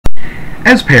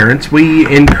As parents, we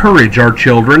encourage our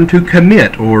children to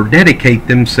commit or dedicate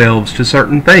themselves to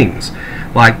certain things,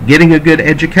 like getting a good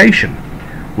education.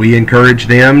 We encourage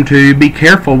them to be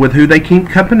careful with who they keep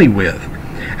company with.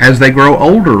 As they grow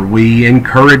older, we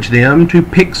encourage them to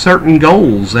pick certain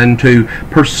goals and to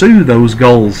pursue those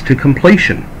goals to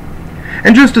completion.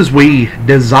 And just as we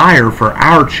desire for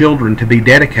our children to be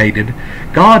dedicated,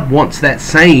 God wants that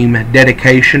same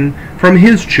dedication from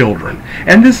His children.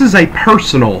 And this is a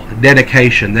personal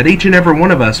dedication that each and every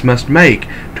one of us must make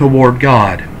toward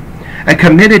God. A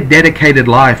committed, dedicated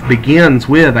life begins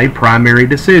with a primary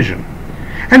decision.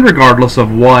 And regardless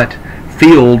of what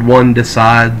field one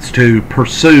decides to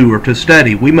pursue or to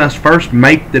study, we must first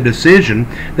make the decision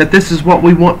that this is what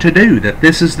we want to do, that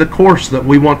this is the course that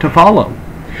we want to follow.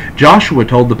 Joshua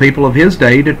told the people of his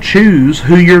day to choose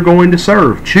who you're going to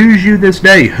serve. Choose you this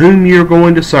day whom you're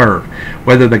going to serve,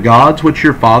 whether the gods which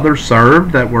your fathers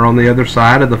served that were on the other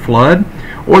side of the flood,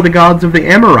 or the gods of the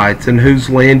Amorites in whose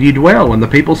land ye dwell. And the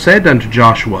people said unto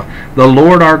Joshua, The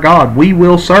Lord our God we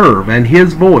will serve, and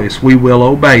His voice we will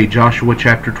obey. Joshua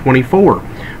chapter 24,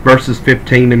 verses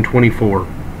 15 and 24.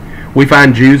 We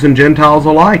find Jews and Gentiles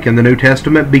alike in the New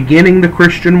Testament beginning the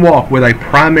Christian walk with a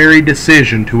primary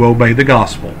decision to obey the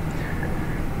gospel.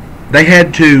 They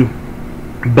had to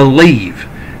believe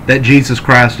that Jesus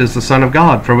Christ is the Son of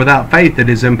God, for without faith it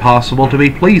is impossible to be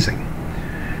pleasing.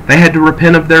 They had to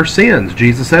repent of their sins.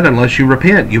 Jesus said, Unless you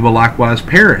repent, you will likewise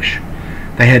perish.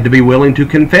 They had to be willing to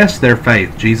confess their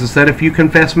faith. Jesus said, If you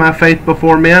confess my faith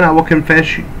before men, I will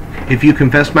confess you. If you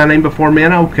confess my name before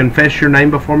men, I will confess your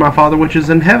name before my Father which is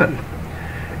in heaven.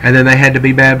 And then they had to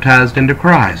be baptized into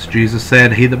Christ. Jesus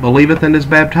said, He that believeth and is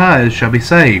baptized shall be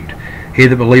saved. He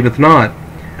that believeth not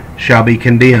shall be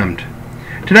condemned.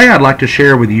 Today I'd like to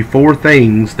share with you 4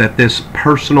 things that this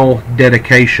personal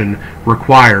dedication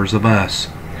requires of us.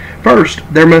 First,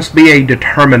 there must be a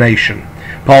determination.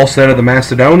 Paul said of the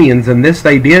Macedonians, And this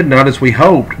they did not as we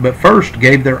hoped, but first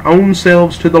gave their own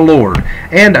selves to the Lord,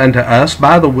 and unto us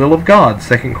by the will of God.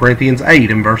 2 Corinthians 8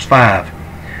 and verse 5.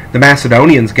 The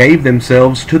Macedonians gave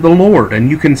themselves to the Lord, and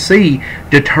you can see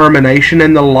determination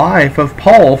in the life of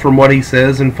Paul from what he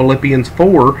says in Philippians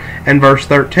 4 and verse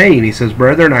 13. He says,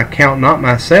 Brethren, I count not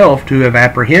myself to have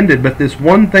apprehended, but this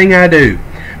one thing I do,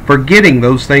 forgetting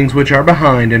those things which are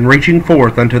behind, and reaching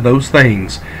forth unto those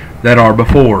things that are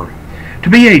before. To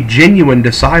be a genuine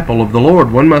disciple of the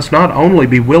Lord, one must not only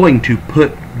be willing to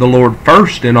put the Lord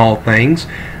first in all things,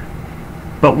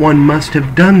 but one must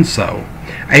have done so.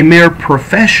 A mere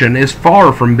profession is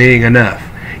far from being enough.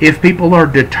 If people are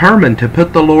determined to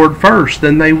put the Lord first,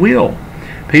 then they will.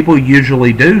 People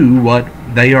usually do what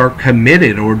they are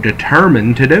committed or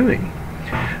determined to doing.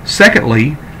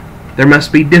 Secondly, there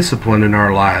must be discipline in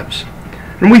our lives.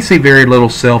 And we see very little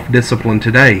self-discipline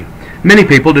today. Many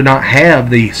people do not have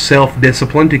the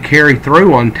self-discipline to carry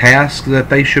through on tasks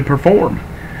that they should perform.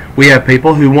 We have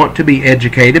people who want to be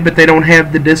educated, but they don't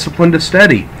have the discipline to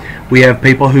study. We have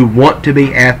people who want to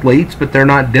be athletes, but they're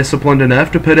not disciplined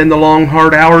enough to put in the long,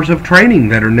 hard hours of training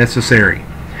that are necessary.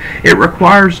 It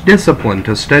requires discipline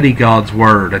to study God's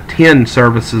Word, attend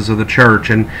services of the church,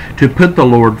 and to put the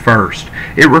Lord first.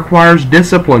 It requires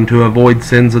discipline to avoid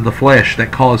sins of the flesh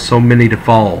that cause so many to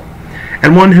fall.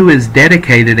 And one who is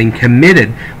dedicated and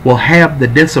committed will have the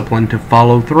discipline to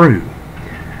follow through.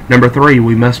 Number 3,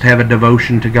 we must have a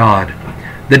devotion to God.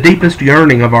 The deepest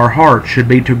yearning of our heart should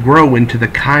be to grow into the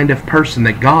kind of person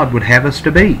that God would have us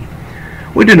to be.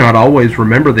 We do not always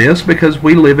remember this because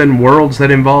we live in worlds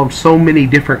that involve so many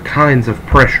different kinds of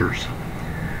pressures.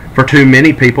 For too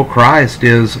many people, Christ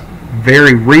is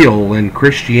very real and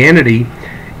Christianity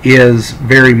is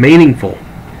very meaningful.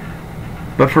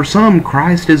 But for some,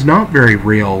 Christ is not very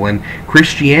real, and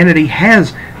Christianity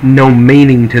has no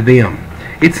meaning to them.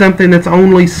 It's something that's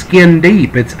only skin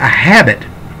deep. It's a habit.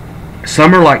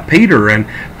 Some are like Peter and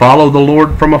follow the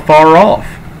Lord from afar off.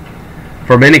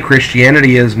 For many,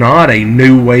 Christianity is not a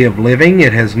new way of living.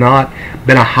 It has not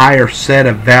been a higher set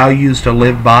of values to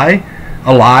live by,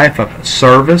 a life of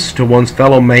service to one's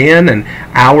fellow man, and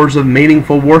hours of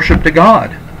meaningful worship to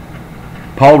God.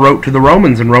 Paul wrote to the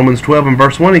Romans in Romans 12 and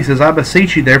verse 1, he says, I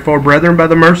beseech you therefore, brethren, by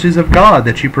the mercies of God,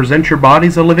 that you present your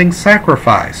bodies a living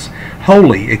sacrifice,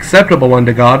 holy, acceptable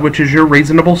unto God, which is your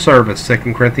reasonable service.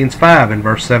 2 Corinthians 5 and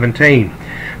verse 17.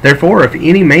 Therefore, if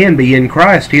any man be in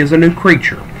Christ, he is a new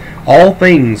creature. All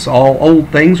old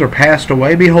things are passed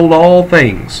away. Behold, all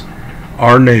things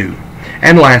are new.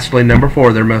 And lastly, number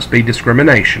 4, there must be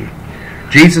discrimination.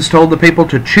 Jesus told the people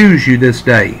to choose you this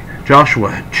day.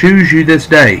 Joshua, choose you this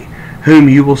day whom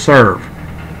you will serve.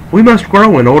 We must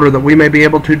grow in order that we may be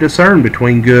able to discern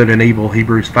between good and evil.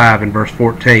 Hebrews 5 and verse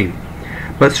 14.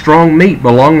 But strong meat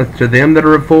belongeth to them that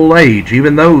are of full age,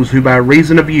 even those who by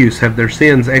reason of use have their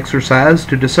sins exercised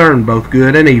to discern both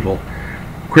good and evil.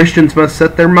 Christians must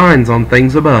set their minds on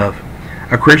things above.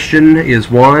 A Christian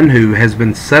is one who has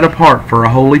been set apart for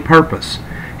a holy purpose.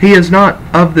 He is not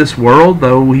of this world,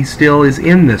 though he still is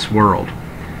in this world.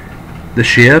 The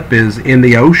ship is in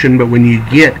the ocean, but when you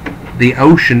get the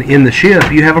ocean in the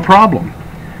ship, you have a problem.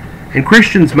 And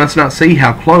Christians must not see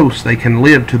how close they can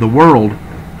live to the world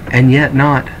and yet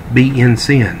not be in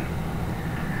sin.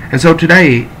 And so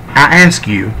today, I ask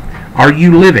you, are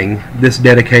you living this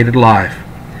dedicated life?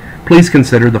 Please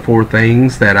consider the 4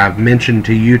 things that I've mentioned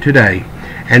to you today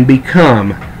and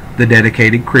become the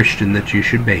dedicated Christian that you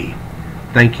should be.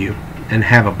 Thank you, and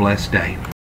have a blessed day.